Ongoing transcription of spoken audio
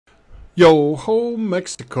Yo ho,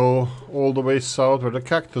 Mexico, all the way south where the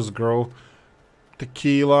cactus grow.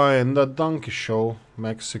 Tequila and the donkey show.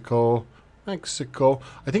 Mexico, Mexico.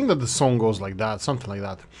 I think that the song goes like that, something like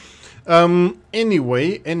that.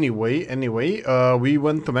 Anyway, we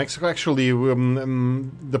went to Mexico. Actually,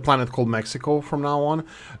 the planet called Mexico from now on,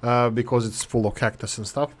 because it's full of cactus and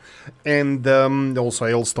stuff. And also,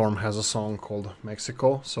 Hailstorm has a song called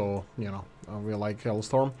Mexico, so you know we like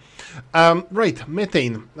Hailstorm. Right,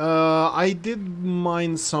 methane. I did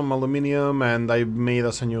mine some aluminium, and I made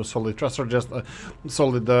us a new solid thruster, just a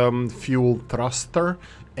solid fuel thruster,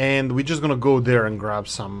 and we're just gonna go there and grab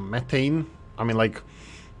some methane. I mean, like,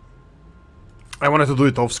 I wanted to do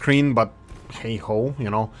it off screen, but hey ho, you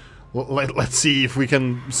know. Let's see if we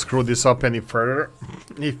can screw this up any further.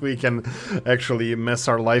 If we can actually mess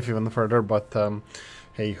our life even further, but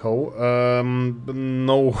hey ho.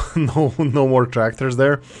 No more tractors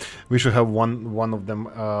there. We should have one of them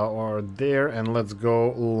or there, and let's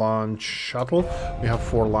go launch shuttle. We have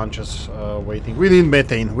 4 launches waiting. We need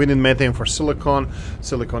methane. We need methane for silicon.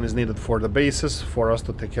 Silicon is needed for the bases, for us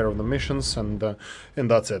to take care of the missions, and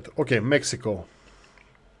that's it. Okay, Mexico.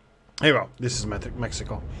 Here we go. This is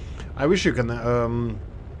Mexico. I wish you can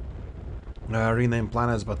rename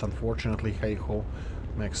planets, but unfortunately, hey ho,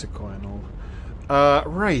 Mexico and all.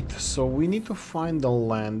 Right, so we need to find the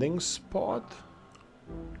landing spot.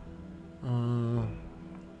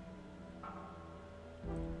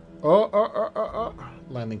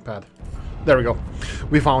 Landing pad. There we go.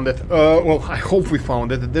 We found it. Well, I hope we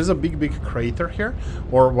found it. There's a big crater here,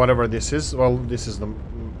 or whatever this is. Well, this is the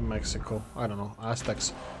Mexico. I don't know.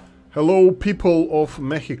 Aztecs. Hello, people of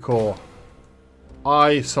Mexico.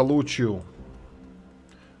 I salute you.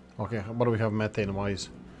 Okay, what do we have methane-wise?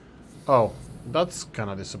 Oh, that's kind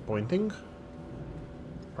of disappointing.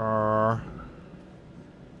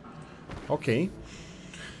 Okay.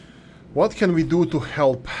 What can we do to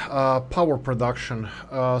help? Power production.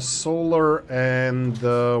 Solar and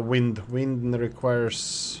wind. Wind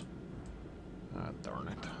requires... darn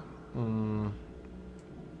it.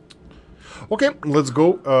 Okay, let's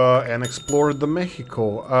go and explore the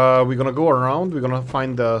Mexico. We're gonna go around. We're gonna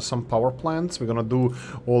find some power plants. We're gonna do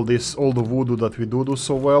all the voodoo that we do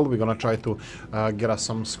so well. We're gonna try to get us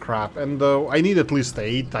some scrap. And I need at least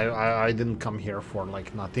 8. I didn't come here for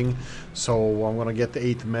like nothing, so I'm gonna get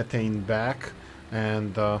 8 methane back.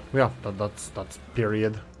 And yeah, that's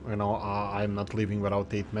period. You know, I'm not leaving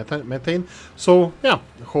without 8 methane. So yeah,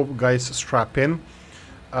 hope guys strap in.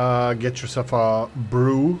 Get yourself a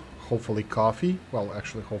brew. Hopefully coffee. Well,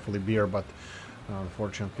 actually, hopefully beer, but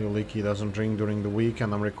unfortunately, Oolykee doesn't drink during the week,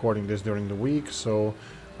 and I'm recording this during the week, so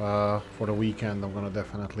for the weekend, I'm gonna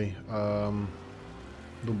definitely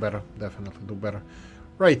do better. Definitely do better.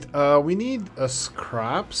 Right, we need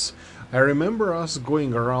scraps. I remember us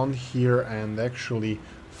going around here and actually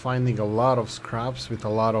finding a lot of scraps with a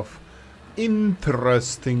lot of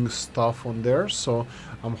interesting stuff on there, so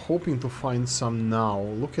I'm hoping to find some now.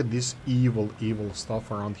 Look at this evil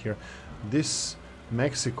stuff around here. This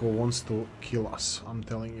Mexico wants to kill us, I'm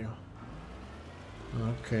telling you.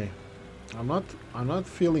 Okay, I'm not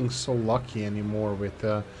feeling so lucky anymore with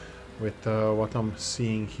what I'm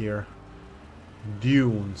seeing here.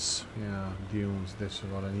 Dunes. Yeah, dunes. This is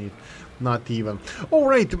what I need. Not even. Oh,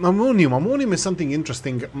 right. Ammonium. Ammonium is something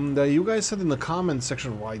interesting. You guys said in the comment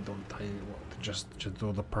section, why don't I just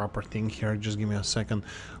do the proper thing here? Just give me a second.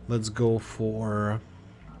 Let's go for...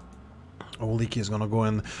 Oolykee is gonna go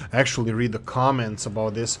and actually read the comments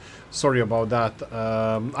about this. Sorry about that.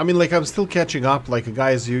 I mean, like, I'm still catching up. Like,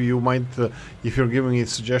 guys, you might, if you're giving me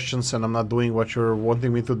suggestions and I'm not doing what you're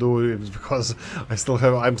wanting me to do, it's because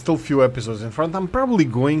I'm still few episodes in front. I'm probably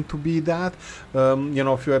going to be that, you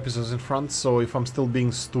know, a few episodes in front. So if I'm still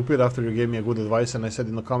being stupid after you gave me a good advice and I said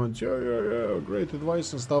in the comments, yeah, great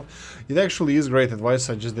advice and stuff, it actually is great advice.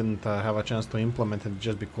 I just didn't have a chance to implement it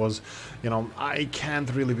just because, you know, I can't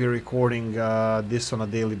really be recording this on a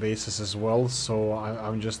daily basis as well, so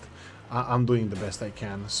I'm doing the best I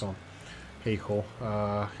can. So hey ho,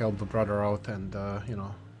 help the brother out, and you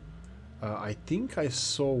know, I think I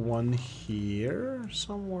saw one here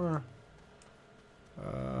somewhere.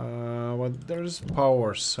 But there's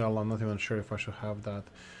power cell. I'm not even sure if I should have that.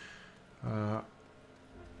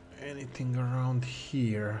 Anything around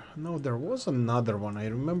here? No, there was another one. I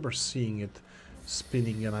remember seeing it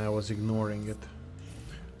spinning and I was ignoring it.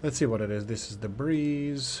 Let's see what it is. This is the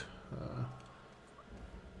breeze.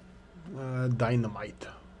 Dynamite.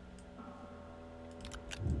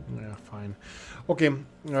 Yeah, fine. Okay,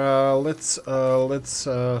 let's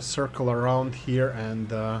circle around here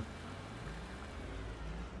and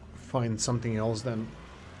find something else then.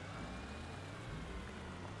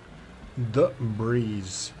 The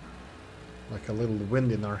breeze. Like a little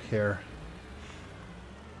wind in our hair.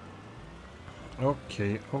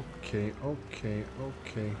 Okay, okay, okay,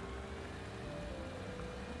 okay.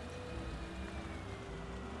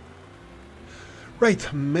 Right,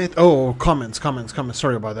 oh, comments.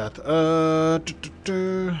 Sorry about that.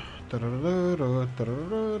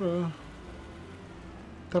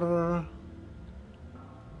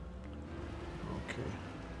 Okay.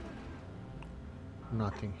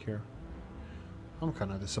 Nothing here. I'm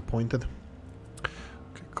kind of disappointed.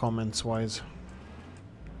 Okay, comments wise.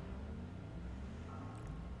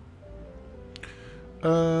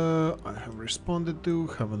 I have responded to,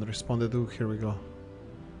 haven't responded to, here we go.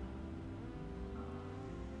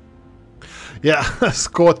 Yeah,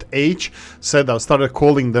 Scott H said I started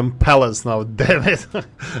calling them pellets now. Damn it.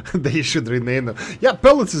 They should rename them. Yeah,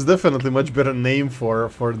 pellets is definitely much better name for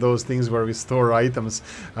those things where we store items.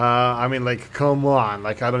 I mean, like, come on.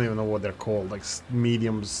 Like, I don't even know what they're called. Like,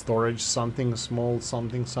 medium storage something, small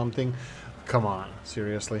something. Come on,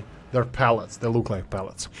 seriously. They're pellets. They look like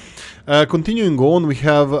pellets. Continuing on, we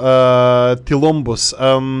have Tilombus.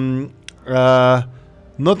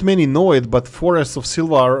 Not many know it, but forests of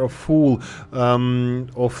silver are full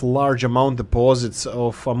of large amount deposits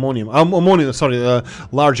of ammonium.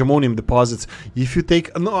 Large ammonium deposits. If you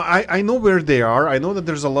take, no, I know where they are. I know that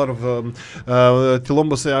there's a lot of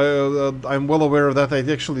Tilombus. I'm well aware of that.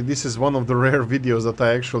 This is one of the rare videos that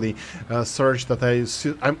I actually searched. That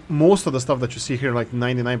most of the stuff that you see here, like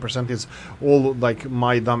 99%, is all like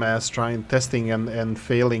my dumb ass testing and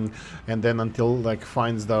failing, and then until like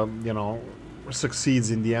finds the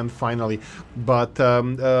succeeds in the end finally. But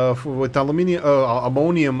with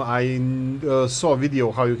ammonium, I saw a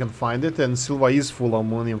video how you can find it, and silver is full of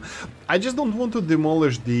ammonium. I just don't want to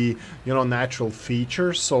demolish the natural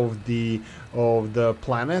features of the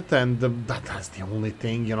planet, and that's the only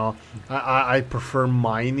thing. I prefer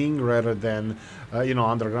mining rather than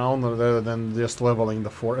underground, rather than just leveling the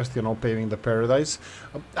forest, paving the paradise.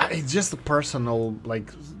 It's just a personal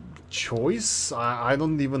choice. I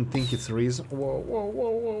don't even think it's reason.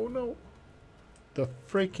 Whoa, no. The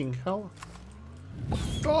freaking hell.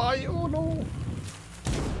 Die, oh no.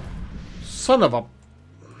 Son of a...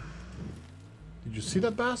 Did you see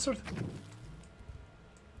that bastard?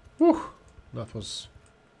 Whew. That was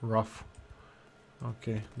rough.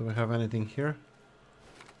 Okay, do we have anything here?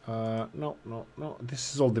 No.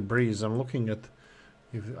 This is all debris. I'm looking at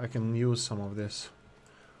if I can use some of this.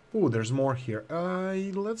 Oh, there's more here.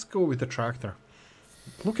 Let's go with the tractor.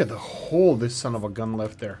 Look at the hole this son of a gun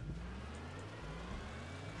left there.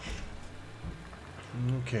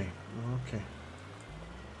 Okay.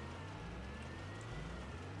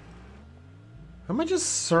 Am I just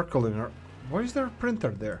circling her? Why is there a printer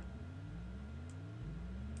there?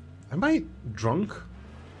 Am I drunk?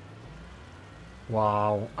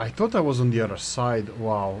 Wow, I thought I was on the other side.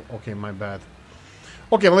 Wow, okay, my bad.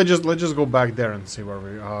 Okay, let's just go back there and see where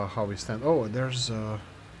we how we stand. Oh, there's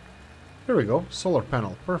here we go, solar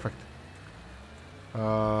panel, perfect.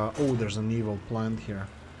 Oh, there's an evil plant here.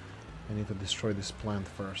 I need to destroy this plant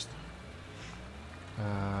first.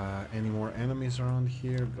 Any more enemies around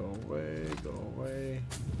here? Go away.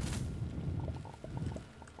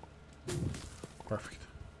 Perfect.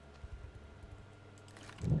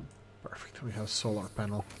 We have solar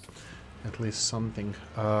panel, at least something.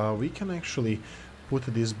 We can actually put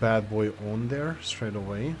this bad boy on there straight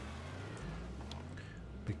away,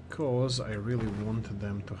 because I really wanted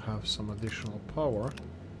them to have some additional power.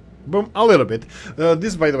 Boom, a little bit.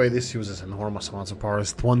 This, by the way, this uses enormous amounts of power.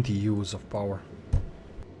 It's 20 U's of power.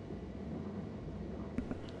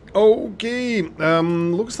 Okay,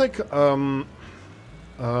 looks like I'm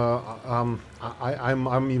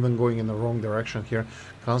even going in the wrong direction here,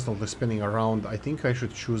 constantly spinning around. I think I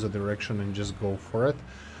should choose a direction and just go for it.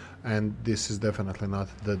 And this is definitely not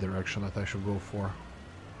the direction that I should go for.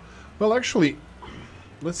 Well, actually,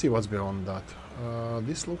 let's see what's beyond that.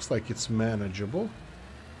 This looks like it's manageable.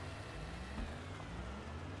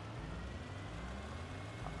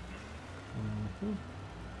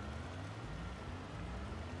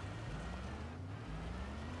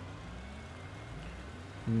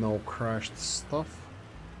 No crashed stuff.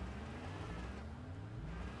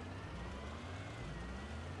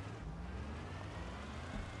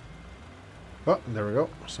 Oh, there we go.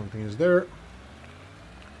 Something is there.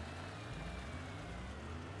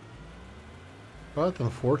 But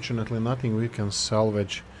unfortunately, nothing we can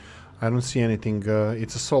salvage. I don't see anything.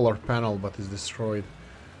 It's a solar panel, but it's destroyed.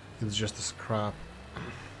 It's just a scrap.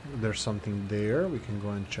 There's something there. We can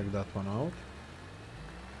go and check that one out.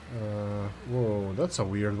 Whoa, that's a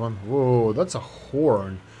weird one. Whoa, that's a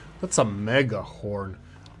horn. That's a mega horn.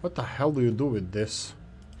 What the hell do you do with this?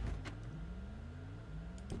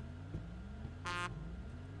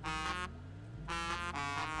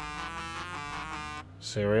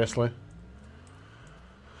 Seriously?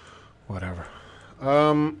 Whatever.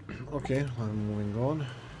 Okay, I'm moving on.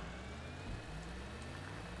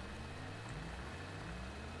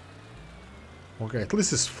 Okay, at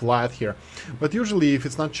least it's flat here. But usually if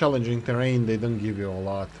it's not challenging terrain, they don't give you a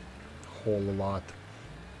lot. Whole lot.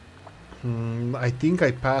 I think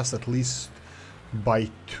I passed at least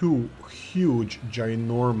by 2 huge,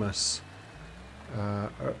 ginormous...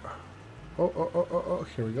 oh,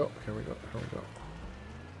 here we go, here we go, here we go.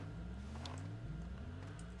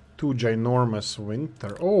 2 ginormous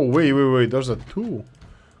winter. Oh, wait, there's a 2.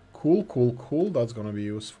 Cool, cool, cool, that's gonna be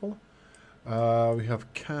useful. We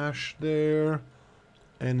have cash there.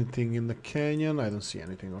 Anything in the canyon? I don't see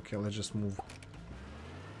anything. Okay, let's just move.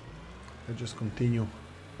 Let's just continue.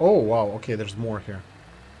 Oh, wow, okay, there's more here.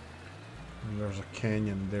 And there's a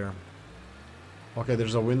canyon there. Okay,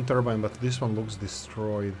 there's a wind turbine, but this one looks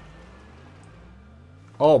destroyed.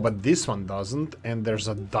 Oh, but this one doesn't, and there's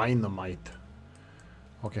a dynamite.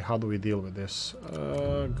 Okay, how do we deal with this?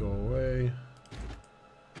 Go away.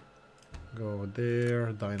 Go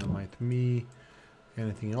there, dynamite me.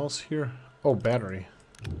 Anything else here? Oh, battery.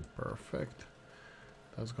 Perfect.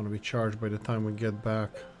 That's gonna be charged by the time we get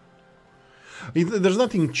back. There's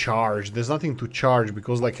nothing charged, there's nothing to charge,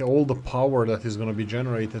 because like all the power that is gonna be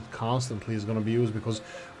generated constantly is gonna be used, because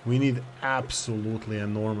we need absolutely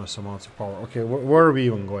enormous amounts of power. Okay, where are we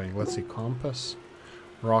even going? Let's see, compass.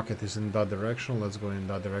 Rocket is in that direction, let's go in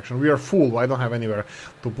that direction. We are full, I don't have anywhere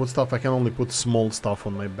to put stuff. I can only put small stuff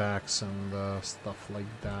on my backs and stuff like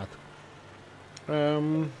that.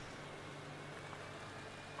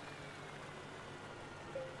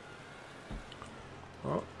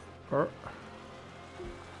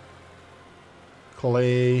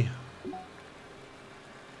 Clay.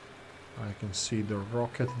 I can see the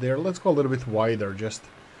rocket there. Let's go a little bit wider, just,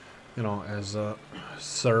 you know, as a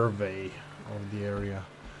survey of the area.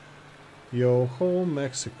 Yo ho,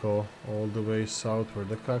 Mexico, all the way south where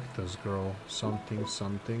the cactus grow. Something,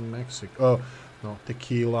 something, Mexico. Oh, no,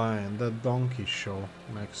 tequila and the donkey show.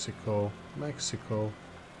 Mexico, Mexico.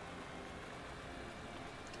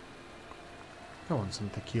 I want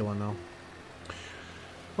some tequila now.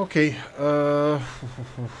 Okay,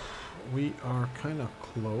 we are kind of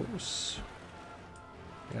close.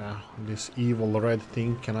 Yeah, this evil red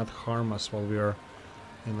thing cannot harm us while we are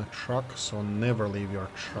in a truck, so never leave your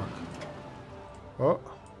truck. Oh,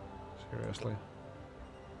 seriously.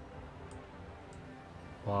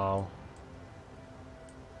 Wow.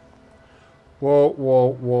 Whoa,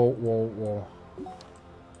 whoa, whoa, whoa, whoa.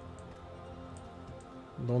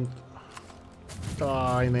 Don't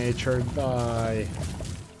die, nature, die.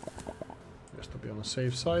 Just to be on the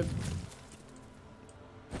safe side.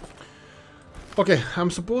 Okay,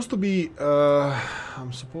 I'm supposed to be, okay,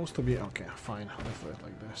 fine, let's do it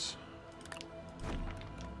like this.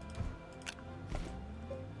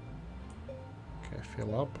 Okay,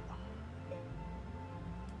 fill up.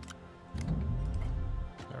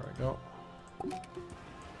 There we go.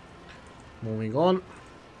 Moving on.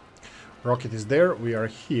 Rocket is there, we are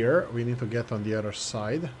here, we need to get on the other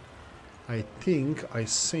side. I think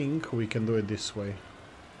we can do it this way.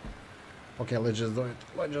 Okay, let's just do it.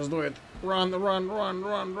 Let's just do it. Run, run, run,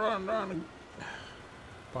 run, run, run.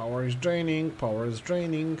 Power is draining. Power is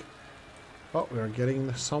draining. Oh, we are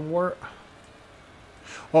getting somewhere.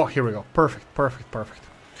 Oh, here we go. Perfect, perfect, perfect.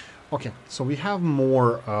 Okay, so we have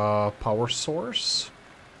more power source.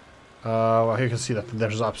 You can see that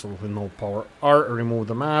there's absolutely no power. R, remove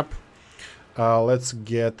the map. Let's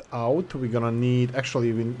get out. We're gonna need...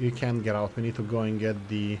 Actually, we can't get out. We need to go and get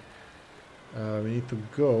the... we need to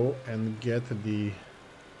go and get the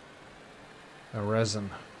resin.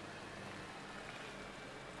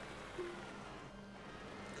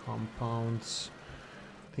 Compounds.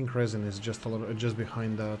 I think resin is just a little just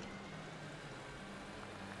behind that.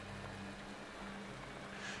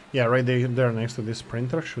 Yeah, right there next to this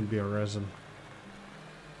printer should be a resin.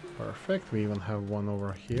 Perfect. We even have one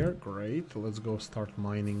over here. Great. Let's go start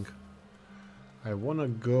mining. I wanna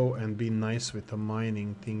go and be nice with the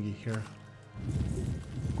mining thingy here.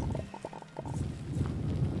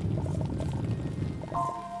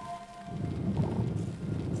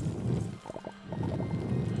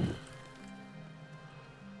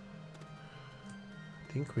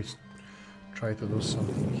 I think we try to do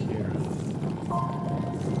something here.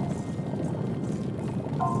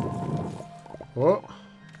 Whoa!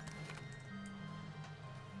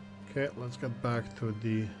 Okay, let's get back to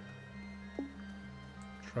the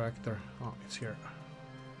tractor. Oh, it's here.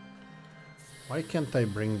 Why can't I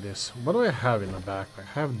bring this? What do I have in the back? I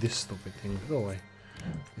have this stupid thing. Go away.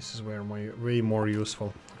 This is where my way more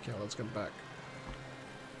useful. Okay, let's get back.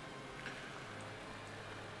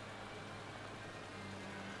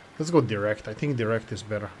 Let's go direct. I think direct is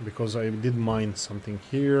better because I did mine something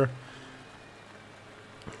here.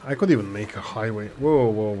 I could even make a highway. Whoa,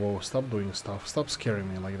 whoa, whoa. Stop doing stuff. Stop scaring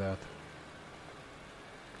me like that.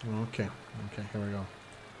 Okay. Okay, here we go.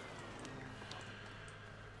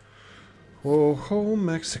 Oh,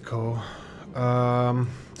 Mexico.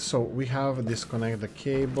 So we have disconnect the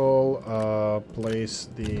cable, place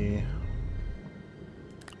the...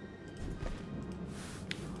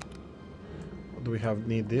 Do we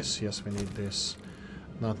need this? Yes, we need this.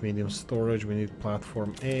 Not medium storage, we need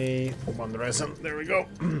platform A. One resin, there we go.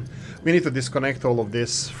 We need to disconnect all of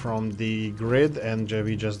this from the grid, and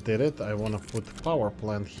we just did it. I want to put power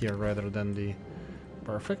plant here rather than the...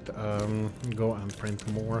 Perfect. Go and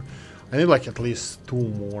print more. I need like at least 2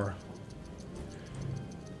 more.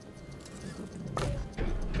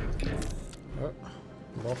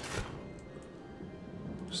 Lock.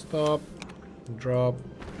 Stop. Drop.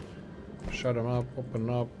 Shut them up. Open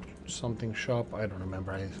up. Something shop. I don't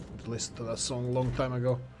remember. I listened to that song a long time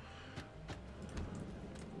ago.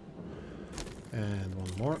 And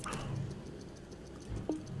one more.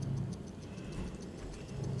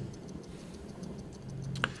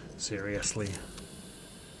 Seriously.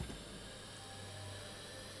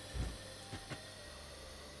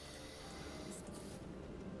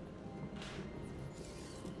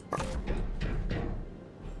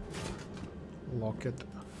 Lock it.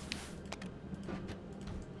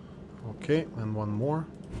 Okay, and one more.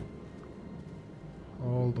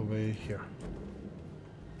 All the way here.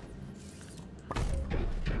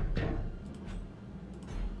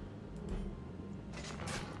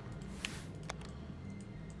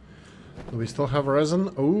 Do we still have resin?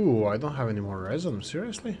 Oh, I don't have any more resin.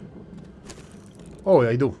 Seriously? Oh,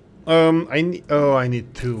 I do. I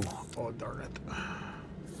need 2. Oh, darn it.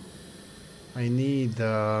 I need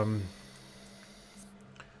damn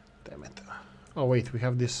it. Oh wait, we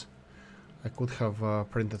have this. I could have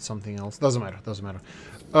printed something else. Doesn't matter, doesn't matter.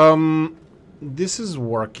 This is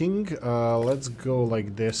working. Let's go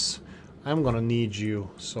like this. I'm gonna need you,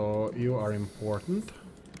 so you are important.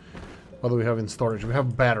 What do we have in storage? We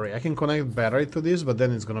have battery. I can connect battery to this, but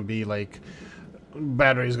then it's gonna be like...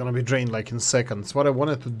 Battery is gonna be drained like in seconds. What I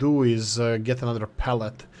wanted to do is get another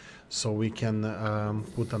pallet, so we can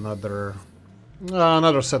put another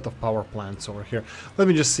set of power plants over here. Let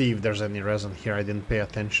me just see if there's any resin here. I didn't pay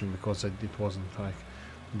attention because it wasn't like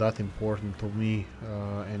that important to me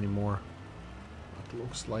anymore. It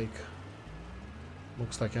looks like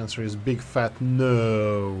answer is big fat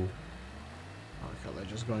no. Okay, let's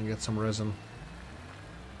just go and get some resin.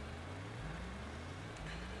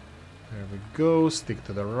 There we go. Stick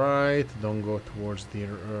to the right. Don't go towards the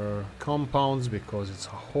compounds because it's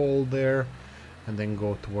a hole there. And then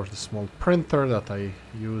go towards the small printer that I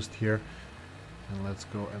used here. And let's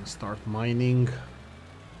go and start mining.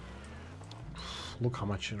 Look how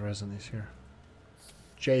much resin is here.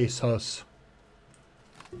 Jesus.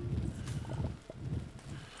 You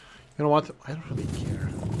know what? I don't really care.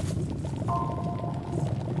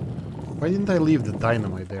 Why didn't I leave the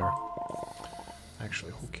dynamite there?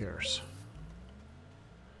 Actually, who cares?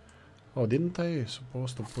 Oh, didn't I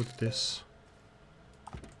supposed to put this?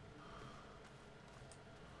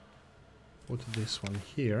 Put this one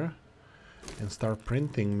here and start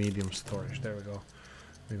printing medium storage. There we go.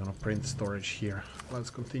 We're gonna print storage here.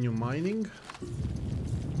 Let's continue mining.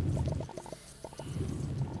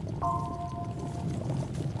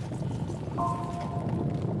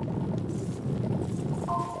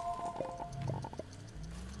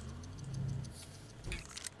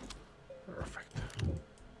 Perfect.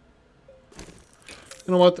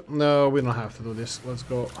 You know what? No, we don't have to do this. Let's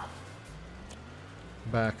go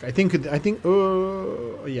back. I think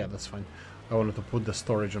yeah, that's fine. I wanted to put the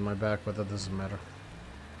storage on my back, but that doesn't matter.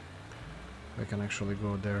 I can actually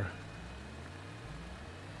go there.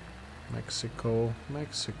 Mexico,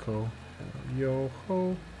 Mexico, yo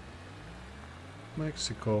ho,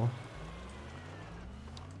 Mexico.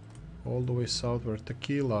 All the way south where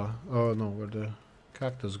tequila, oh no, where the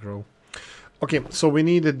cactus grow. Okay, so we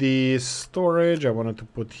needed the storage. I wanted to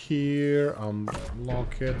put here,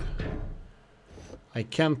 lock it. I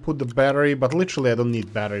can put the battery, but literally I don't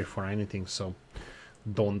need battery for anything, so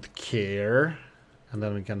don't care. And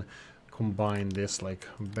then we can combine this, like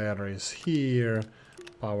batteries here,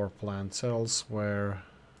 power plants elsewhere.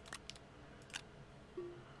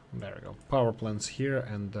 There we go, power plants here,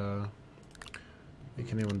 and we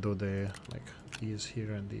can even do the like these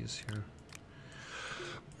here and these here.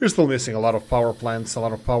 We're still missing a lot of power plants, a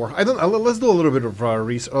lot of power. I don't. Let's do a little bit of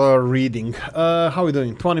reading. How are we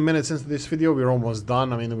doing? 20 minutes into this video, we're almost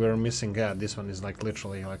done. I mean, we're missing. Yeah, this one is like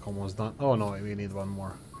literally like almost done. Oh no, we need one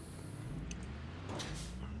more.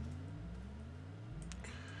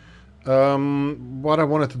 What I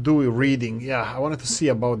wanted to do with reading. Yeah, I wanted to see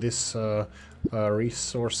about this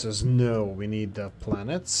resources. No, we need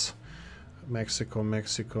planets. Mexico,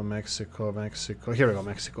 Mexico, Mexico, Mexico. Here we go,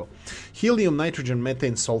 Mexico. Helium, nitrogen,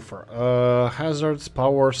 methane, sulfur. Hazards,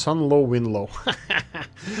 power, sun low, wind low.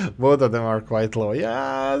 Both of them are quite low.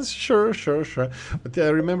 Yeah, sure. But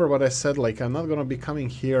remember what I said, like, I'm not gonna be coming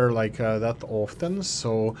here like that often.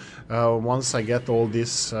 So once I get all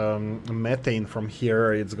this methane from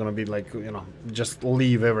here, it's gonna be like, you know, just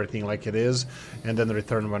leave everything like it is and then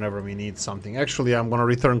return whenever we need something. Actually, I'm gonna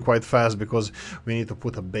return quite fast because we need to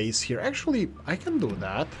put a base here. Actually, I can do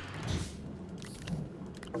that.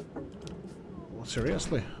 Oh,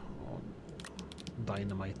 seriously? Oh,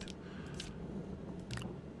 dynamite.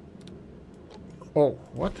 Oh,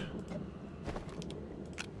 what?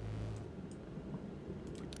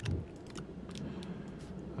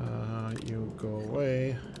 You go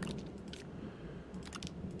away.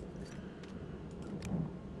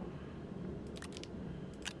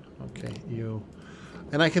 Okay, you...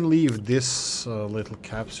 And I can leave this little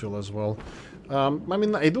capsule as well. I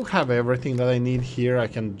mean, I do have everything that I need here. I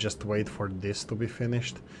can just wait for this to be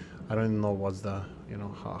finished. I don't know what's the, you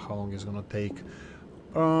know, how long it's gonna take.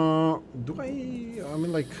 Do I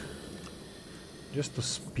mean, like, just to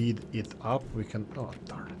speed it up, we can... Oh,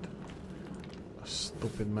 darn it. A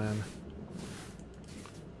stupid man.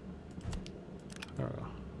 There we go.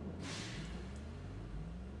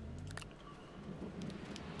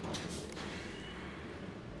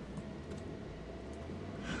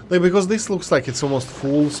 Like, because this looks like it's almost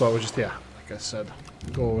full, so I was just, yeah, like I said,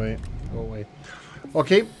 go away, go away.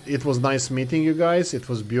 Okay, it was nice meeting you guys. It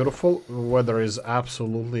was beautiful. Weather is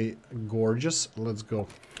absolutely gorgeous. Let's go.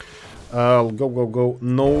 Go.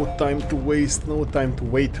 No time to waste, no time to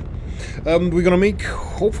wait. We're gonna make,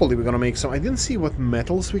 hopefully we're gonna make some. I didn't see what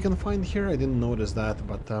metals we can find here. I didn't notice that,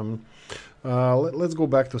 but let's go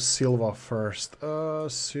back to Silva first.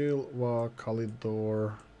 Silva,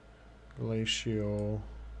 Calidor, Glacio,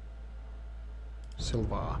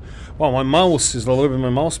 Silva. Wow, my mouse is a little bit, my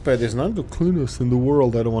mouse pad is not the cleanest in the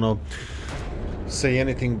world. I don't want to say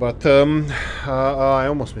anything, but I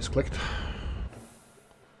almost misclicked.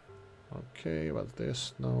 Okay, what's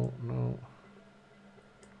this? No.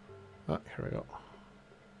 Ah, here we go.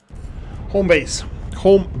 Home base.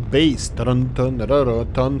 Home base. Let's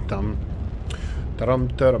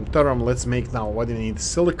make now. What do you need?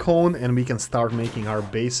 Silicone, and we can start making our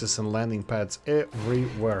bases and landing pads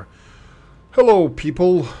everywhere. Hello,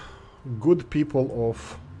 people. Good people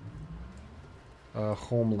of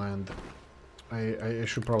Homeland. I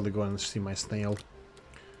should probably go and see my snail.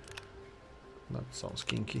 That sounds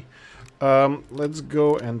kinky. Let's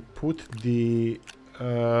go and put the...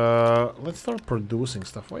 let's start producing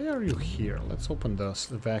stuff. Why are you here? Let's open the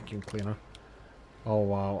vacuum cleaner. Oh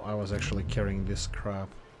wow, I was actually carrying this crap.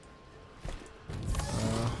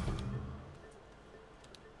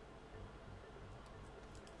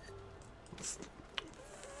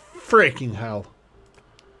 Freaking hell.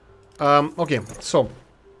 Okay, so...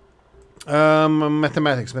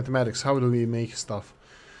 mathematics. How do we make stuff?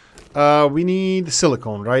 We need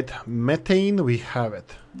silicone, right? Methane, we have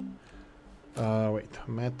it. Wait,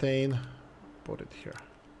 methane, put it here.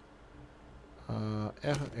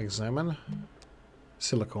 Examine.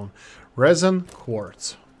 Silicone. Resin,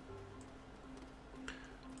 quartz.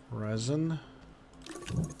 Resin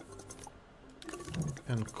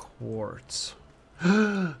and quartz.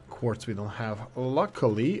 Quartz we don't have.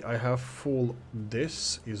 Luckily, I have full.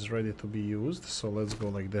 This is ready to be used, so let's go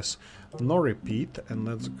like this. No repeat, and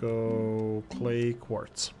let's go clay,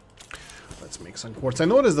 quartz. Let's make some quartz. I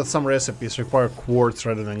noticed that some recipes require quartz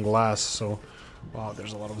rather than glass, so wow,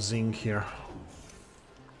 there's a lot of zinc here.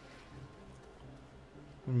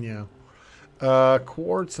 Yeah.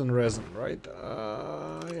 Quartz and resin, right?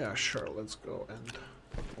 Yeah, sure. Let's go and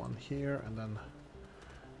put one here, and then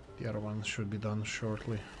the other one should be done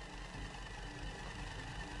shortly.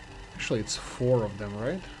 Actually, it's 4 of them,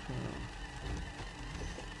 right?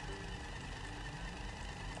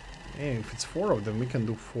 Hey, if it's 4 of them, we can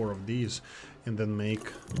do 4 of these and then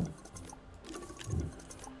make...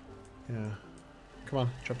 Yeah. Come on,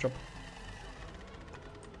 chop.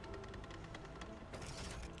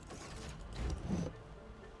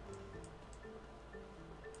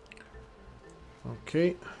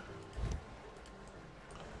 Okay.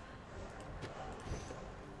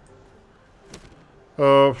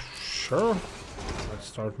 Sure. Let's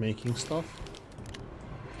start making stuff.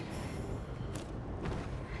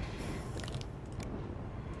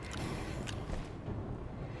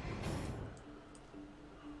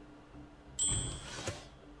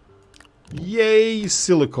 Yay,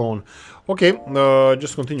 silicone. Okay,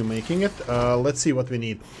 just continue making it. Let's see what we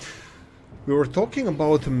need. We were talking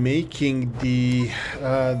about making the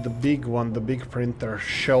big one, the big printer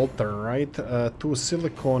shelter, right? 2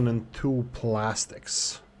 silicone and 2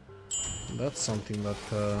 plastics. That's something that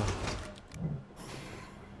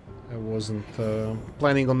I wasn't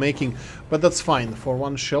planning on making, but that's fine. For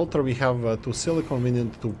one shelter we have 2 silicone, we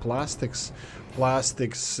need 2 plastics.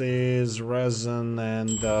 Plastics is resin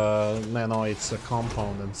and no, it's a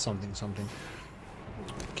compound and something.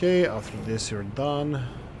 Okay, after this you're done.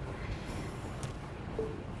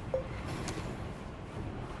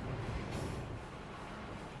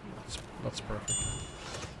 That's perfect.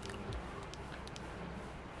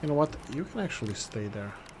 You know what? You can actually stay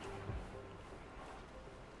there.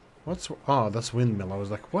 What's... Oh, that's windmill. I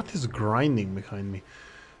was like, what is grinding behind me?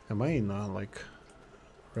 Am I in like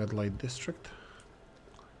red light district?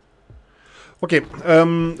 Okay,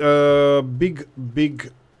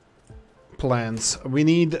 big plants. We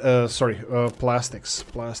need, plastics.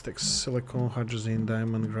 Plastics, silicone, hydrogen,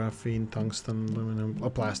 diamond, graphene, tungsten, aluminum,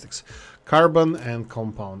 plastics. Carbon and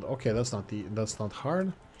compound. Okay, that's not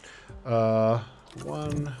hard.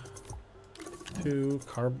 1, 2,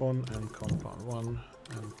 carbon and compound. 1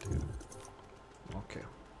 and 2. Okay.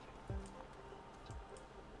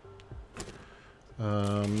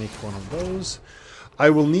 Make one of those. I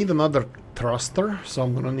will need another thruster, so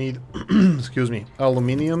I'm gonna need, excuse me,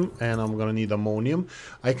 aluminium, and I'm gonna need ammonium.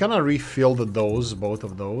 I cannot refill both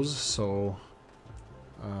of those, so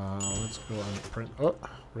let's go and print. Oh,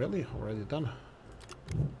 really? Already done?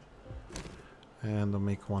 And I'll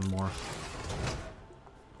make one more.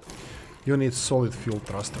 You need solid fuel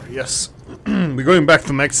thruster. Yes, we're going back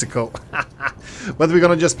to Mexico, but we're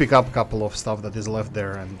gonna just pick up a couple of stuff that is left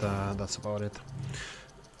there, and that's about it.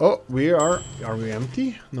 Oh, are we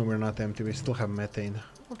empty? No, we're not empty. We still have methane.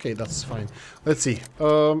 Okay, that's fine. Let's see.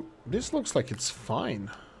 This looks like it's fine.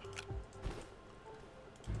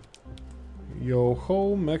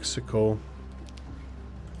 Yo-ho, Mexico.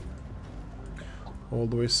 All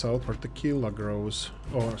the way south where tequila grows.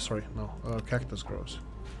 Oh, sorry, no. Cactus grows.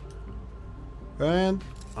 And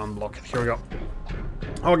unblock it. Here we go.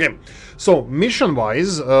 Okay, so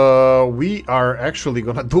mission-wise, we are actually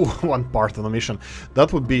gonna do one part of the mission.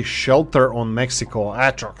 That would be shelter on Mexico,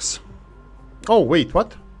 Atrox. Oh, wait,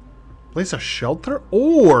 what? Place a shelter?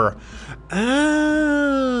 Or...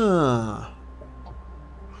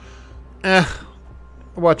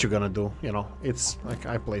 what you gonna do? You know, it's like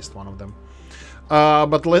I placed one of them.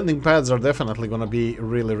 But landing pads are definitely gonna be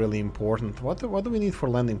really important. What do we need for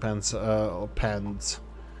landing pads?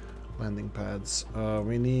 Landing pads.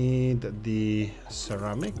 We need the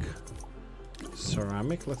ceramic.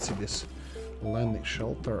 Let's see this. Landing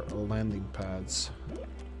shelter, landing pads.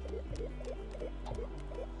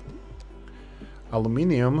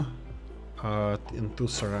 Aluminium and 2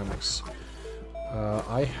 ceramics.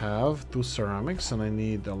 I have 2 ceramics and I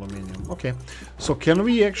need aluminium. Okay, so can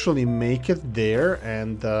we actually make it there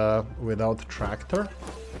and without a tractor?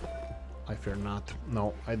 I fear not.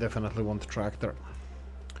 No, I definitely want a tractor.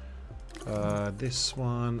 This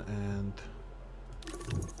one, and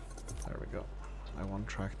there we go. I want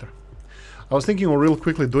tractor. I was thinking of real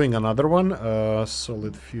quickly doing another one.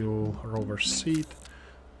 Solid fuel rover seat.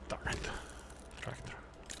 Darn it. Tractor.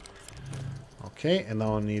 Okay, and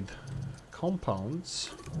now I need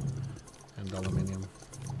compounds and aluminium.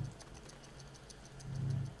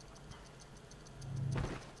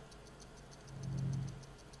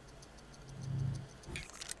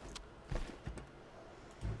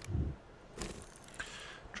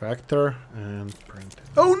 Tractor and print.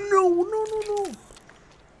 Oh no!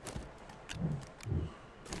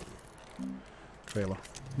 Trailer.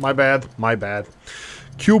 My bad.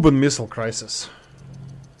 Cuban Missile Crisis.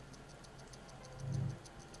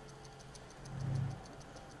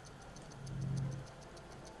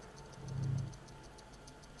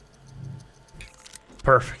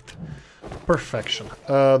 Perfect. Perfection.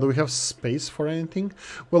 Do we have space for anything?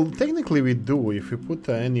 Well, technically we do. If we put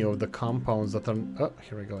any of the compounds that are... Oh,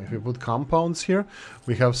 here we go. If we put compounds here,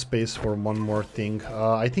 we have space for one more thing.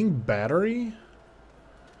 I think battery?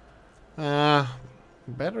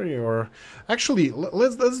 Battery or... Actually,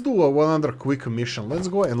 let's do one other quick mission. Let's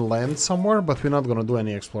go and land somewhere, but we're not gonna do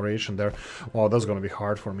any exploration there. Oh, that's gonna be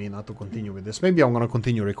hard for me not to continue with this. Maybe I'm gonna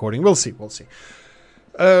continue recording. We'll see.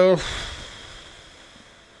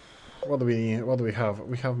 What do we have?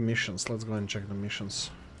 We have missions. Let's go and check the missions.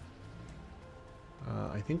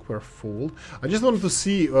 I think we're full. I just wanted to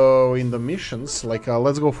see in the missions, like,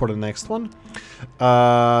 let's go for the next one.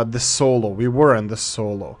 The solo. We were in the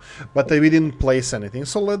solo, but we didn't place anything.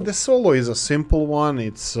 So the solo is a simple one.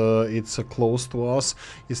 It's close to us.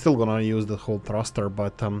 He's still gonna use the whole thruster,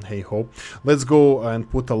 but hey ho. Let's go and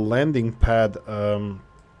put a landing pad on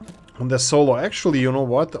the solo. Actually, you know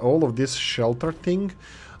what? All of this shelter thing,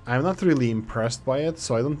 I'm not really impressed by it,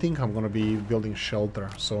 so I don't think I'm gonna be building shelter.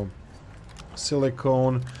 So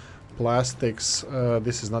silicone, plastics,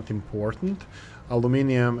 this is not important.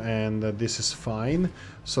 Aluminium, and this is fine.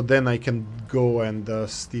 So then I can go and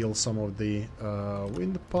steal some of the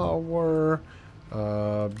wind power,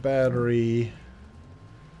 battery,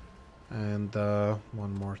 and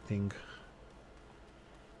one more thing.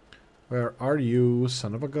 Where are you,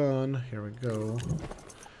 son of a gun? Here we go.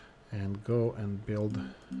 And go and build.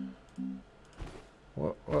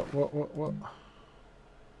 What?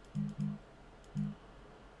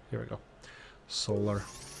 Here we go. Solar.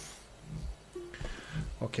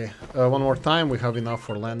 Okay, one more time. We have enough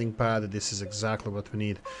for landing pad. This is exactly what we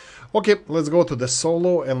need. Okay, let's go to the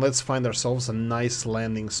solo and let's find ourselves a nice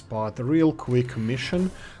landing spot. A real quick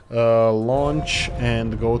mission. Launch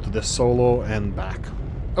and go to the solo and back.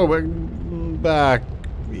 Oh, we're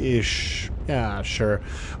back-ish. Yeah, sure.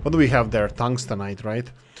 What do we have there? Tungstenite, right?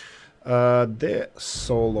 The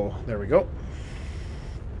solo. There we go.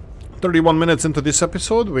 31 minutes into this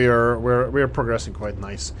episode. We're progressing quite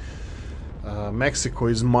nice. Mexico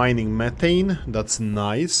is mining methane. That's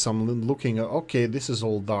nice. I'm looking at... Okay, this is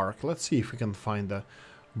all dark. Let's see if we can find the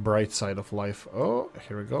bright side of life. Oh,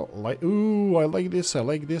 here we go. Ooh, I like this. I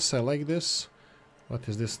like this. I like this. What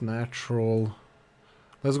is this? Natural...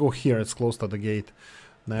 Let's go here. It's close to the gate.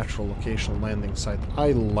 Natural location landing site.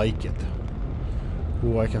 I like it.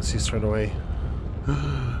 Ooh, I can see straight away.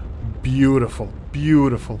 Beautiful.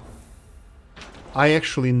 Beautiful. I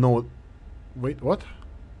actually know... Wait, what?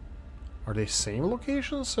 Are they same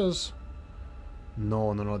locations as...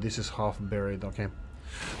 No, this is half buried. Okay.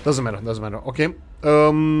 Doesn't matter, doesn't matter. Okay.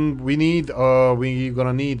 We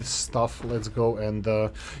gonna need stuff. Let's go and...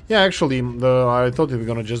 yeah, actually, I thought we were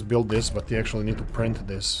gonna just build this, but we actually need to print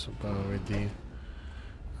this with the...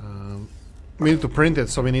 we need to print it,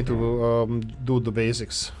 so we need to do the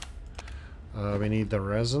basics. We need the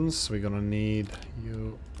resins. We're gonna need...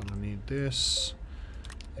 You're gonna need this.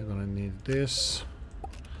 You're gonna need this.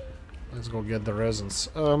 Let's go get the resins.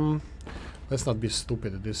 Let's not be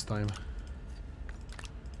stupid this time.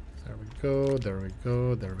 There we go, there we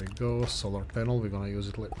go, there we go. Solar panel, we're gonna use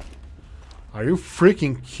it later. Are you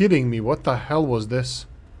freaking kidding me? What the hell was this?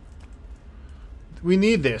 We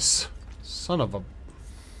need this. Son of a...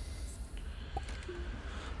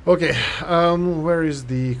 Okay, where is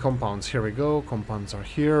the compounds? Here we go. Compounds are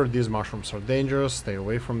here. These mushrooms are dangerous. Stay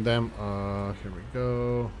away from them. Here we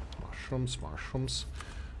go. Mushrooms, mushrooms.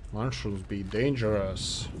 Mushrooms be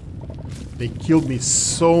dangerous. They killed me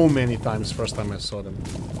so many times first time I saw them.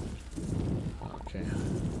 Okay.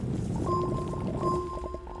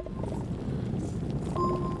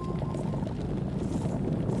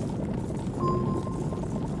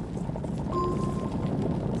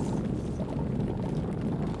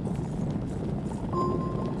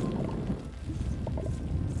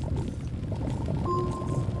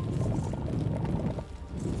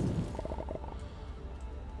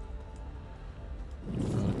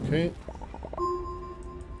 Okay.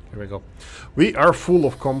 Here we go. We are full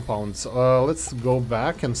of compounds. Let's go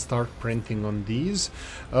back and start printing on these.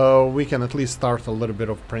 We can at least start a little bit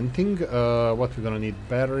of printing. What we're gonna need?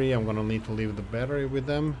 Battery. I'm gonna need to leave the battery with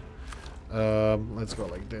them. Let's go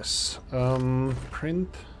like this.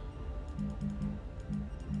 Print.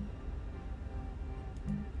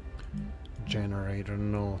 Generator,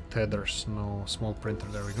 no. Tethers, no. Small printer,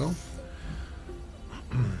 there we go.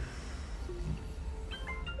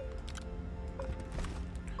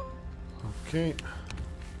 Okay.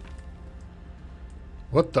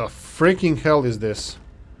 What the freaking hell is this?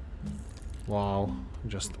 Wow.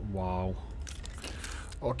 Just wow.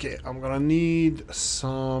 Okay, I'm gonna need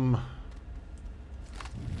some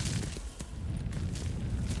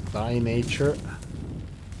dye nature.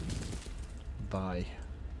 Dye.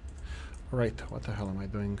 Right, what the hell am I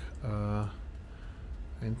doing? I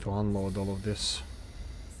need to unload all of this.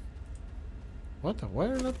 What? Why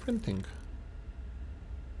are you not printing?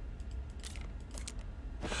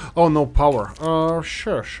 Oh, no power.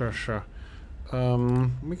 Sure.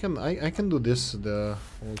 We can. I can do this the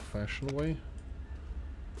old-fashioned way.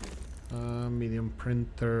 Medium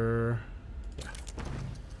printer. Yeah.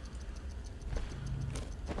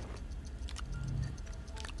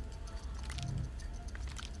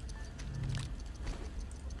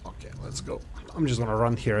 Okay, let's go. I'm just gonna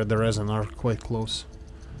run here. The resin are quite close.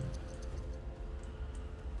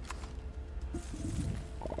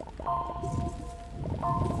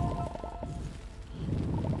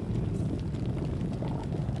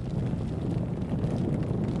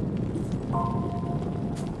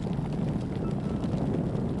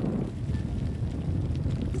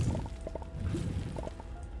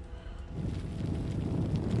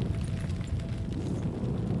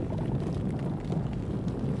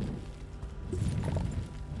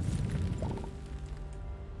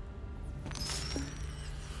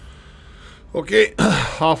 Okay,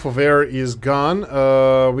 half of air is gone.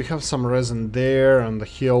 We have some resin there on the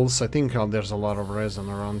hills. I think there's a lot of resin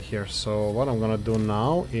around here. So what I'm gonna do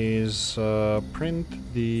now is print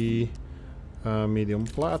the medium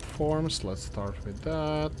platforms. Let's start with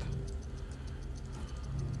that.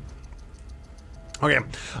 Okay,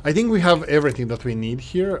 I think we have everything that we need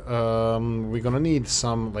here. We're gonna need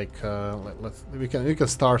some like we can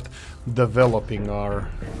start developing our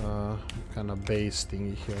kind of base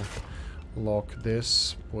thingy here. Lock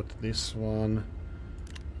this, put this one,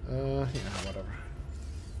 yeah, whatever.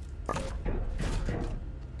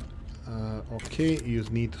 Okay, you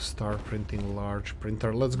need to start printing large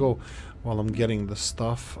printer. Let's go while I'm getting the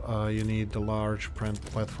stuff. You need the large print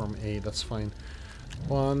platform A, that's fine.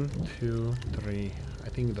 1, 2, 3, I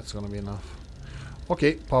think that's gonna be enough.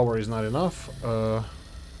 Okay, power is not enough. Come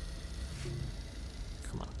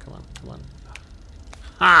on.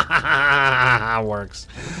 Works.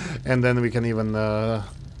 And then we can even I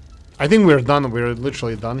think we're done. We're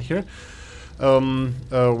literally done here.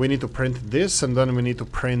 We need to print this, and then we need to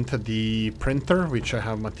print the printer, which I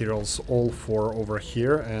have materials all for over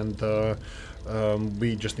here, and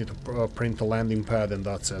we just need to print the landing pad, and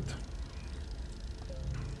that's it.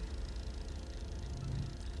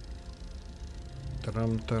 Should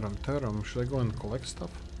I go and collect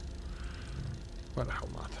stuff? Why the hell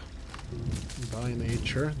not? Die,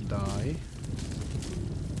 nature, die.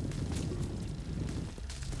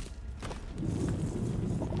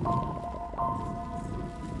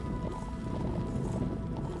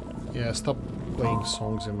 Yeah, stop playing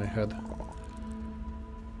songs in my head.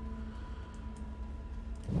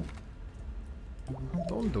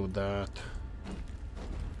 Don't do that.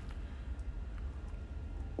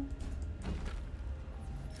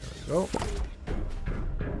 There we go.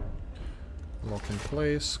 Lock in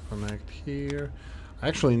place, connect here. I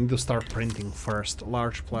actually need to start printing first.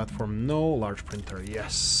 Large platform, no. Large printer,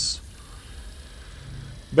 yes.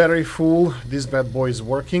 Battery full. This bad boy is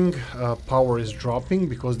working. Power is dropping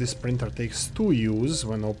because this printer takes 2 use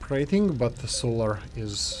when operating, but the solar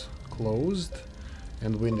is closed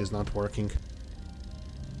and wind is not working.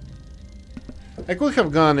 I could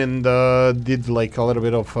have gone and did like a little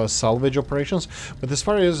bit of salvage operations, but as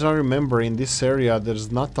far as I remember, in this area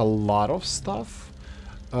there's not a lot of stuff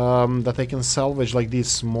that I can salvage. Like these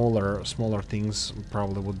smaller things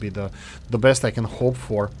probably would be the best I can hope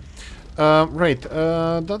for. Right,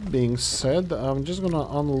 that being said, I'm just gonna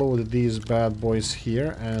unload these bad boys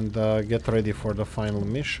here and get ready for the final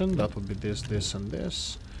mission. That would be this, and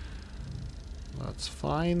this. That's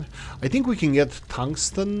fine. I think we can get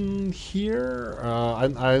tungsten here.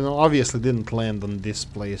 I obviously didn't land on this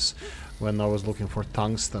place when I was looking for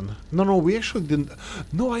tungsten. No, we actually didn't.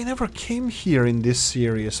 No, I never came here in this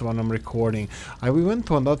series when I'm recording. We went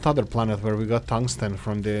to that other planet where we got tungsten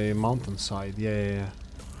from the mountainside.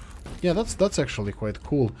 Yeah, that's actually quite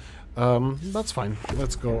cool. That's fine.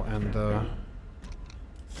 Let's go and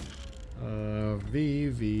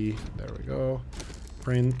VV. There we go.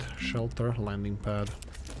 Print, shelter, landing pad.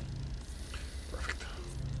 Perfect.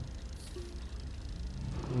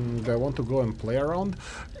 Do I want to go and play around?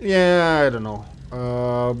 Yeah, I don't know.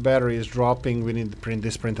 Battery is dropping. We need to print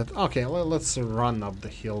this printed. Okay, let's run up the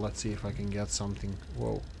hill. Let's see if I can get something.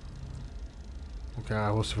 Whoa. Okay, I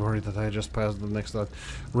was worried that I just passed the next that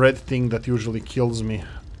red thing that usually kills me.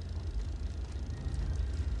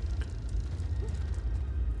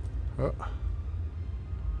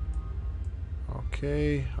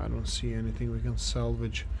 Okay, I don't see anything we can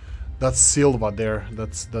salvage. That's Silva there.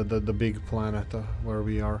 That's the big planet where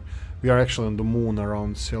we are. We are actually on the moon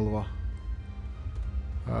around Silva.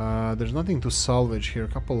 There's nothing to salvage here. A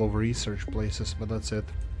couple of research places, but that's it.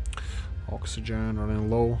 Oxygen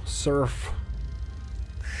running low. Surf.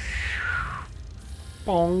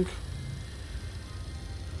 Pong.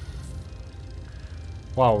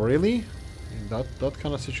 Wow, really? In that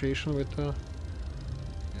kind of situation with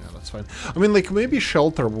that's fine. I mean, like, maybe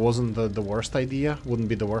shelter wasn't the worst idea. Wouldn't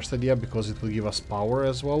be the worst idea because it will give us power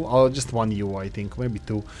as well. Oh, just 1 U, I think. Maybe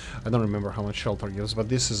 2. I don't remember how much shelter gives, but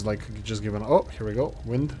this is like just given. Oh, here we go.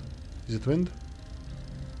 Wind. Is it wind?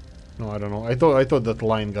 No, I don't know. I thought that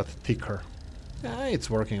line got thicker. Yeah, it's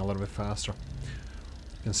working a little bit faster.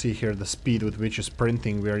 You can see here the speed with which is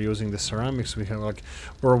printing. We are using the ceramics. We have like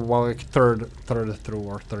we're like third through,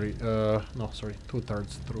 or 30. No, sorry, 2/3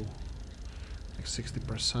 through. Like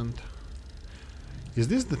 60%. Is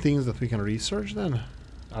this the things that we can research then?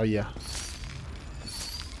 Oh yeah.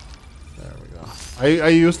 There we go. I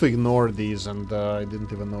used to ignore these, and I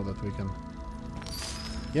didn't even know that we can.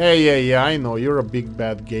 Yeah, I know. You're a big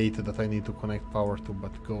bad gate that I need to connect power to,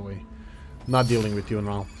 but go away. Not dealing with you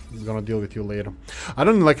now. I'm gonna deal with you later. I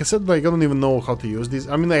don't, like I said, like, I don't even know how to use these.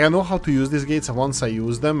 I mean, like, I know how to use these gates once I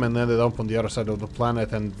used them and ended up on the other side of the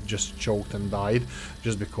planet and just choked and died.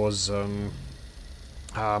 Just because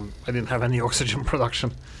I didn't have any oxygen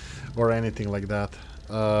production or anything like that.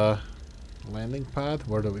 Landing pad?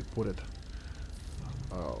 Where do we put it?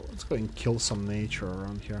 Let's go and kill some nature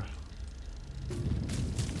around here.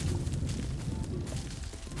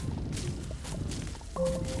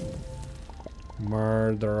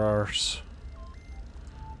 Murderers.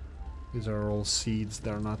 These are all seeds,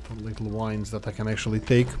 they're not little wines that I can actually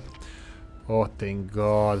take. Oh, thank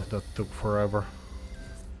God, that took forever.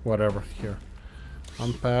 Whatever, here.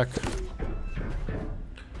 Unpack.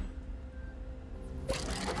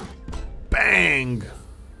 Bang!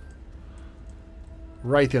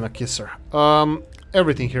 Right in a kisser.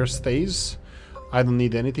 Everything here stays. I don't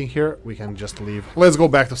need anything here. We can just leave. Let's go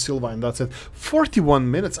back to Silva and that's it.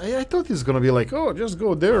 41 minutes. I thought it's gonna be like, oh, just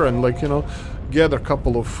go there and, like, you know, get a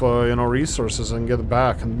couple of, you know, resources and get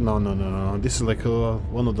back. No. This is like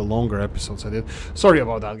one of the longer episodes I did. Sorry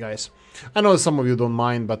about that, guys. I know some of you don't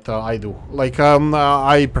mind, but I do. Like,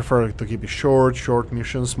 I prefer to keep it short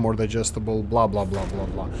missions, more digestible, blah, blah, blah, blah,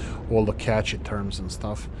 blah. All the catchy terms and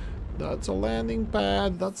stuff. That's a landing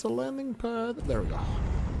pad. That's a landing pad. There we go.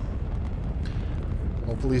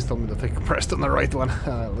 Oh, please tell me that I pressed on the right one.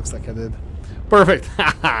 Looks like I did. Perfect.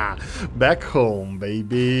 Back home,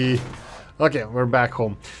 baby. Okay, we're back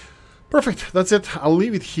home. Perfect. That's it. I'll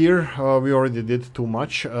leave it here. We already did too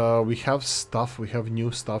much. We have stuff. We have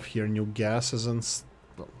new stuff here, new gases and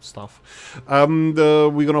stuff.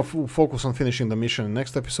 We're gonna focus on finishing the mission.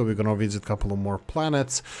 Next episode, we're gonna visit a couple of more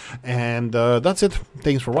planets. And that's it.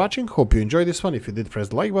 Thanks for watching. Hope you enjoyed this one. If you did, press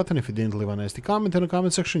the like button. If you didn't, leave a nasty comment in the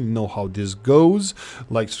comment section. You know how this goes.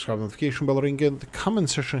 Like, subscribe, notification bell, ring in the comment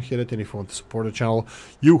section. Hit it. And if you want to support the channel,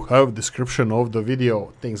 you have description of the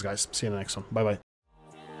video. Thanks, guys. See you in the next one. Bye bye.